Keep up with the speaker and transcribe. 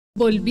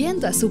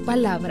Volviendo a su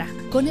palabra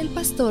con el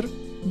pastor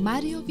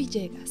Mario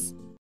Villegas.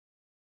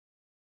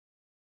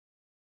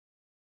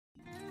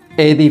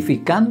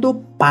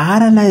 Edificando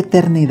para la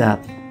eternidad.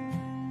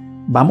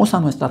 Vamos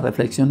a nuestra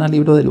reflexión al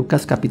libro de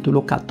Lucas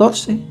capítulo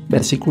 14,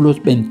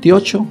 versículos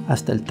 28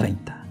 hasta el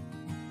 30.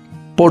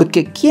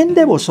 Porque ¿quién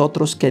de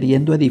vosotros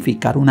queriendo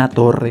edificar una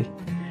torre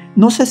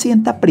no se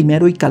sienta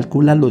primero y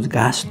calcula los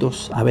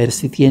gastos a ver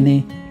si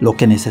tiene lo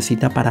que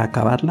necesita para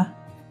acabarla?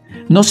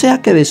 No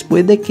sea que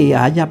después de que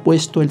haya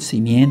puesto el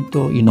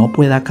cimiento y no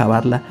pueda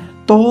acabarla,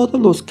 todos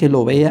los que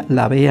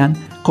la vean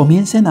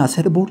comiencen a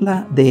hacer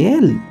burla de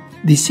él,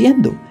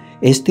 diciendo: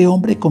 este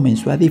hombre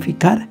comenzó a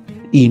edificar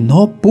y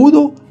no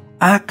pudo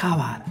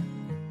acabar.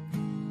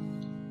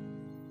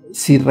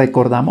 Si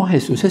recordamos,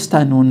 Jesús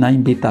está en una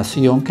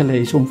invitación que le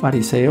hizo un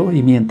fariseo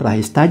y mientras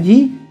está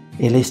allí,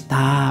 él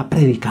está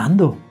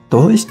predicando.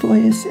 Todo esto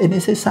es en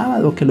ese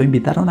sábado que lo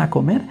invitaron a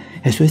comer.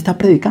 Jesús está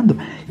predicando.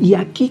 Y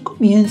aquí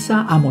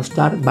comienza a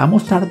mostrar, va a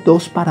mostrar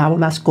dos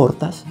parábolas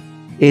cortas.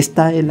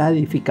 Esta es la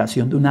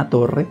edificación de una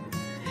torre.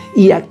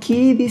 Y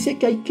aquí dice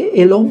que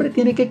el hombre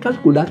tiene que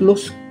calcular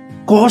los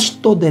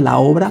costos de la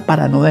obra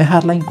para no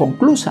dejarla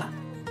inconclusa.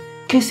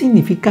 ¿Qué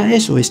significa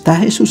eso? Está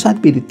Jesús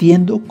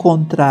advirtiendo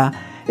contra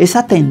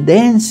esa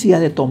tendencia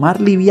de tomar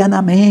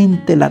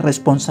livianamente las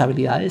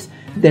responsabilidades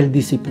del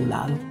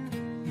discipulado.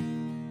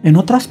 En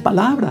otras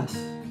palabras,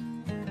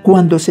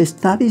 cuando se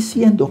está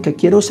diciendo que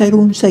quiero ser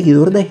un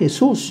seguidor de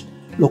Jesús,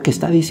 lo que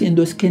está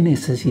diciendo es que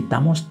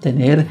necesitamos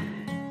tener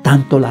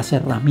tanto las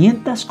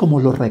herramientas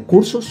como los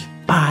recursos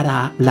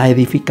para la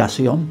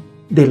edificación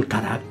del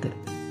carácter.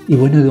 Y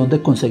bueno, ¿de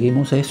dónde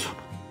conseguimos eso?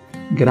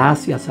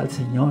 Gracias al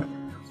Señor,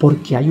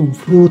 porque hay un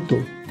fruto.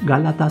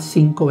 Gálatas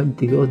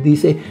 5:22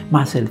 dice: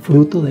 mas el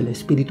fruto del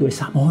Espíritu es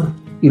amor.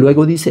 Y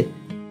luego dice: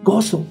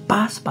 gozo,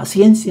 paz,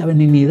 paciencia,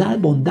 benignidad,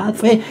 bondad,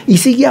 fe. Y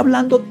sigue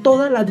hablando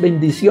todas las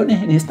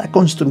bendiciones en esta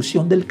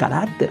construcción del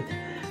carácter.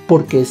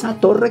 Porque esa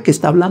torre que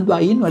está hablando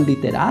ahí no es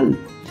literal,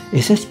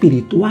 es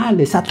espiritual.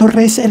 Esa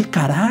torre es el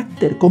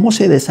carácter, cómo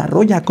se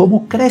desarrolla,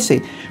 cómo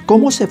crece,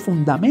 cómo se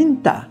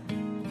fundamenta.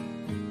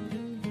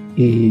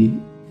 Y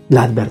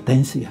la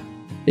advertencia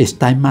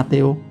está en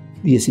Mateo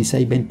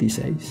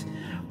 16:26.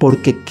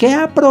 Porque ¿qué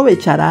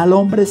aprovechará al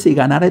hombre si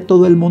ganare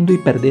todo el mundo y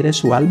perdiere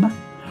su alma?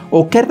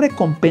 ¿O qué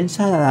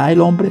recompensa dará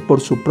el hombre por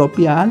su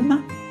propia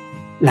alma?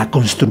 La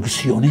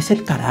construcción es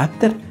el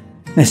carácter.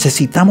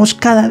 Necesitamos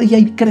cada día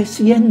ir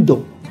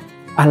creciendo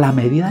a la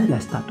medida de la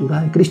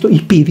estatura de Cristo y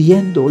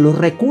pidiendo los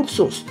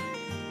recursos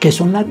que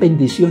son las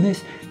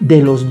bendiciones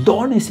de los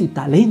dones y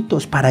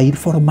talentos para ir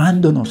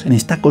formándonos en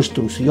esta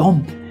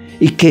construcción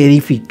y que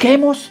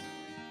edifiquemos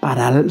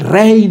para el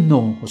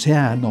reino. O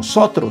sea,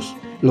 nosotros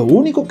lo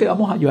único que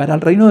vamos a llevar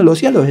al reino de los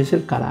cielos es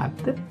el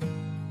carácter.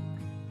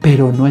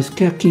 Pero no es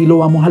que aquí lo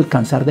vamos a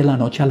alcanzar de la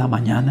noche a la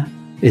mañana,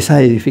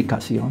 esa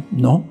edificación,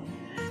 no.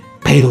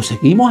 Pero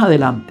seguimos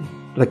adelante.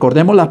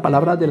 Recordemos las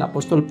palabras del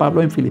apóstol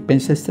Pablo en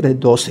Filipenses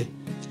 3:12.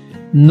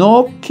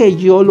 No que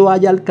yo lo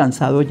haya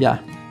alcanzado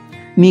ya,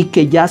 ni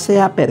que ya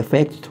sea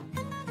perfecto,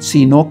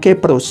 sino que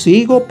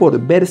prosigo por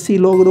ver si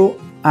logro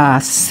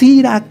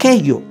asir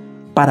aquello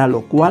para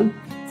lo cual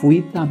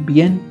fui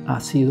también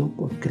asido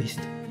por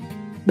Cristo.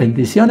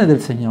 Bendiciones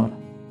del Señor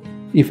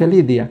y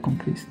feliz día con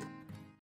Cristo.